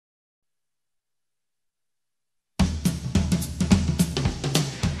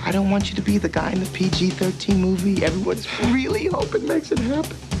I don't want you to be the guy in the PG-13 movie everyone's really hoping makes it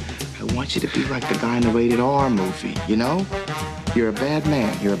happen. I want you to be like the guy in the rated R movie, you know? You're a bad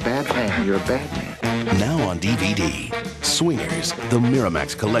man, you're a bad man, you're a bad man. Now on DVD, Swingers, the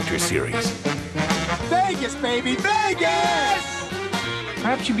Miramax Collector Series. Vegas, baby, Vegas!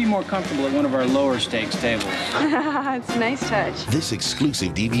 Perhaps you'd be more comfortable at one of our lower stakes tables. It's a nice touch. This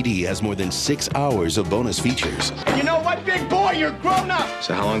exclusive DVD has more than 6 hours of bonus features. You know what, big boy? You're grown up!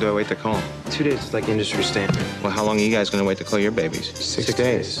 So how long do I wait to call? 2 days is like industry standard. Well, how long are you guys going to wait to call your babies? 6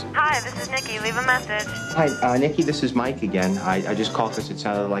 days. Hi, this is Nikki. Leave a message. Hi, Nikki, this is Mike again. I just called because it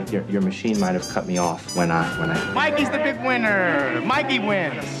sounded like your machine might have cut me off when I... Mikey's the big winner. Mikey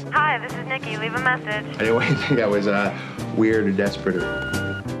wins. Hi, this is Nikki. Leave a message. I didn't think I was weird or desperate.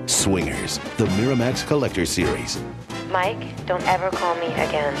 Swingers, the Miramax Collector Series. Mike, don't ever call me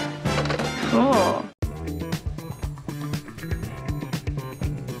again. Cool.